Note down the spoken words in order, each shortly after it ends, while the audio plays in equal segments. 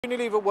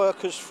Unilever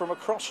workers from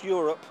across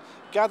Europe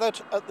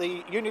gathered at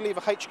the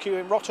Unilever HQ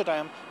in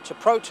Rotterdam to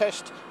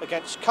protest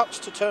against cuts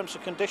to terms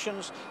and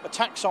conditions,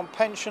 attacks on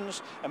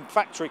pensions and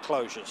factory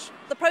closures.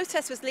 The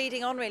protest was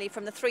leading on really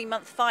from the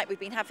 3-month fight we've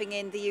been having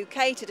in the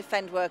UK to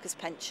defend workers'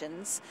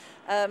 pensions.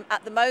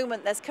 At the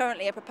moment there's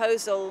currently a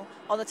proposal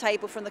on the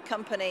table from the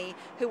company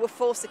who were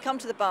forced to come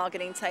to the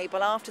bargaining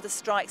table after the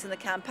strikes and the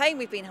campaign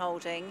we've been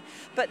holding.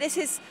 But this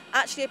is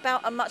actually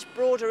about a much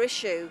broader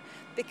issue,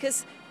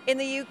 because in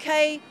the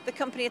UK, the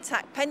company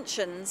attacked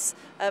pensions.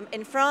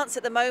 In France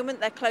at the moment,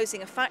 they're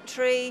closing a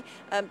factory,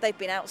 they've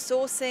been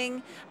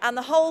outsourcing, and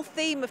the whole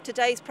theme of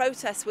today's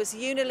protest was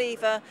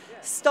Unilever,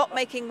 stop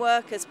making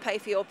workers pay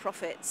for your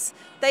profits.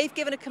 They've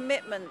given a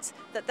commitment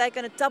that they're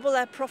going to double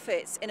their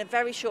profits in a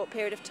very short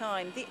period of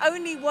time. The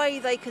only way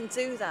they can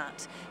do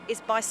that is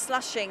by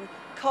slashing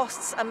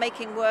costs and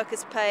making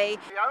workers pay.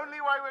 The only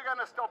way we're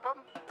going to stop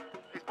them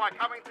is by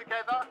coming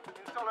together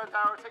in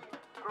solidarity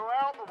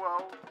throughout the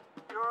world,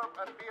 Europe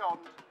and beyond,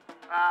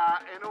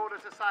 in order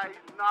to say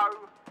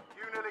no,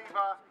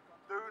 Unilever,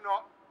 do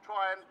not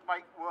try and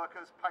make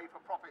workers pay for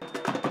profit.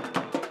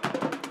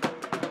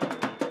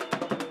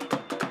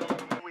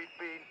 We've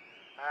been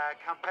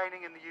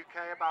campaigning in the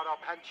UK about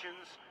our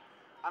pensions,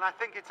 and I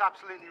think it's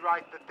absolutely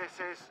right that this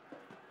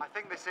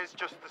is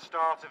just the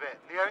start of it.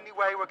 The only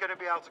way we're going to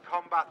be able to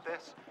combat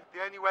this,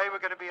 the only way we're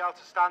going to be able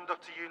to stand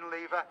up to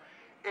Unilever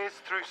is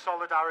through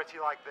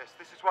solidarity like this.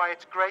 This is why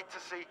it's great to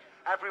see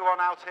everyone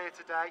out here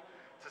today,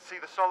 to see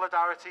the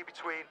solidarity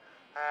between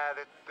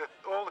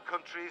all the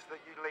countries that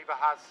Unilever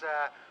has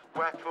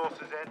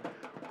workforces in.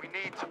 We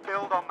need to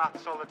build on that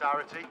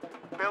solidarity.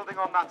 Building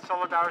on that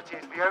solidarity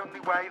is the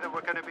only way that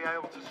we're going to be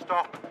able to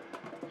stop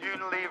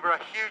Unilever,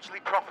 a hugely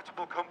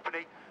profitable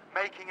company,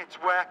 making its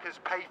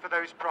workers pay for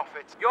those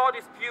profits. Your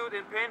dispute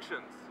in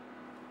pensions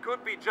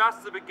could be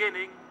just the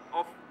beginning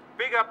of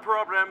bigger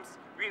problems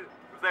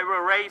they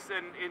will raise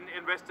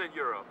in Western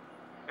Europe.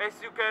 As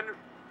you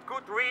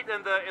could read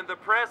in the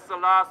press the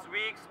last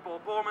weeks,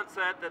 Paul Polman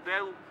said that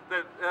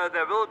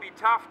there will be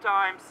tough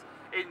times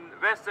in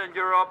Western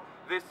Europe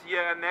this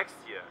year and next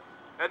year.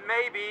 And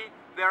maybe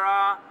there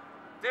are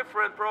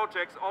different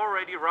projects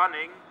already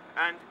running,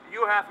 and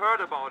you have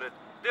heard about it.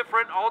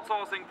 Different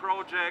outsourcing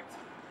projects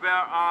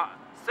where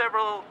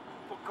several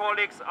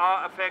colleagues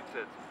are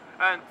affected.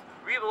 And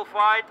we will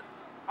fight.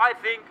 I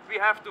think we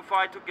have to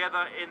fight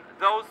together in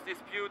those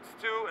disputes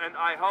too, and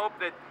I hope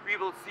that we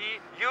will see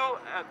you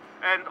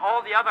and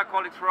all the other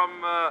colleagues from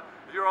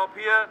Europe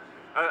here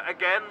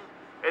again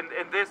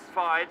in this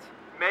fight,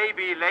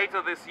 maybe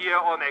later this year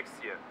or next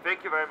year.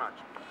 Thank you very much.